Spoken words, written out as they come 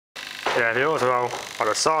Yeah, viewers, well, I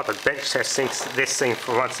decided to bench test this thing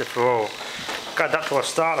for once and for all. Got up to a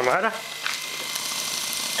starter motor,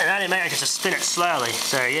 and only managed to spin it slowly,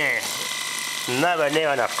 so yeah, nowhere near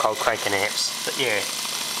enough cold cranking amps, but yeah,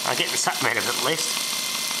 I'm getting something out of it at least.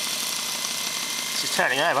 This is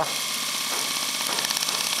turning over.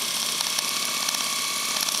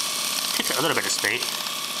 Gives it a little bit of speed.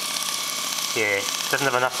 Yeah, doesn't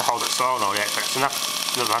have enough to hold it solenoid yet, but it's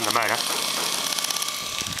enough to run the motor.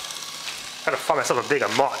 Gotta find myself a bigger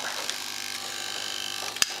mott.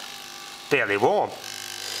 Barely warm.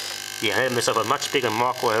 Yeah, I need myself a much bigger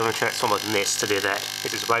microwave oven transformer than this to do that.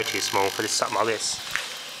 This is way too small for this something like this.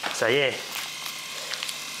 So yeah.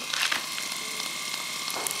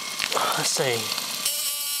 Let's see.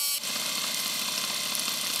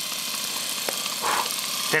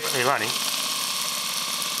 Definitely running.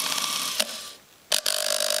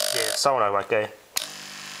 Yeah, solenoid won't go.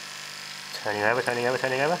 Turning over, turning over,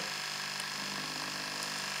 turning over.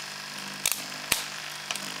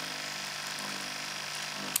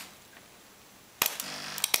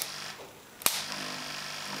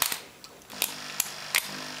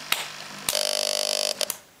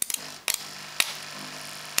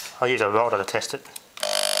 I'll use a welder to test it.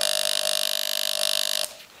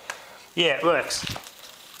 Yeah, it works.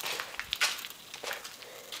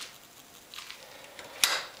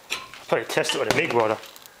 I'll probably test it with a MIG welder.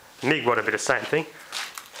 MIG welder will be the same thing.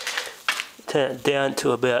 Turn it down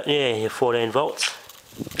to about, yeah, your 14 volts.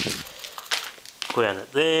 Ground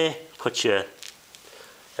it there. Put your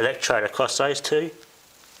electrode across those two.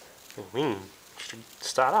 Should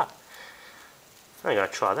start up. I'm going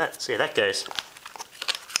to try that, see how that goes.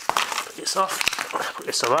 Put this off, put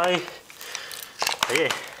this away. So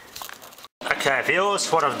yeah. Okay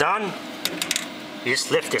viewers, what I've done, you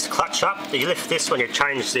just lift this clutch up. You lift this when you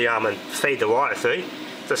change the arm and feed the wire through.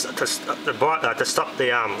 To stop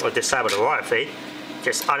the or disable the wire feed,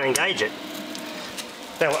 just unengage it.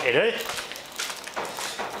 Then what you do,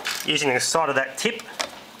 using the side of that tip,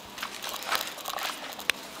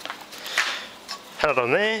 have it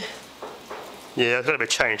on there. Yeah, I've got a bit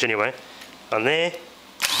of change anyway. On there.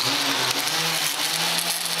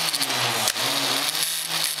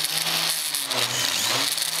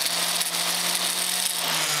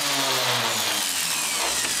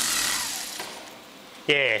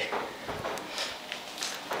 Yeah.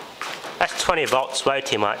 That's 20 volts, way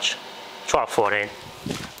too much. Try 14.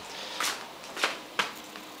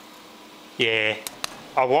 Yeah.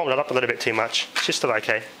 I warmed it up a little bit too much. It's just still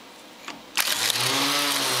okay.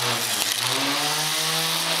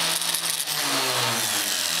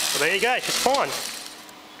 Well, there you go, just fine.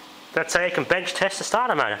 That's how you can bench test a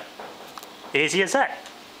starter motor. Easy as that.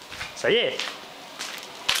 So yeah.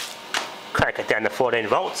 Crank it down to 14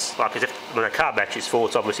 volts, like as if when the car battery's full,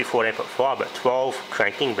 it's obviously 14.5, but 12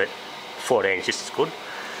 cranking, but 14 is just as good.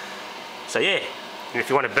 So yeah, and if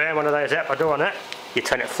you want to burn one of those out by doing that, you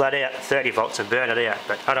turn it flat out, 30 volts and burn it out,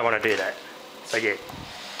 but I don't want to do that. So yeah,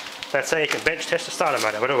 that's how you can bench test a starter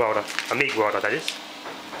motor with a welder, a MIG welder that is.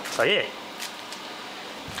 So yeah,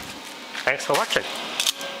 thanks for watching.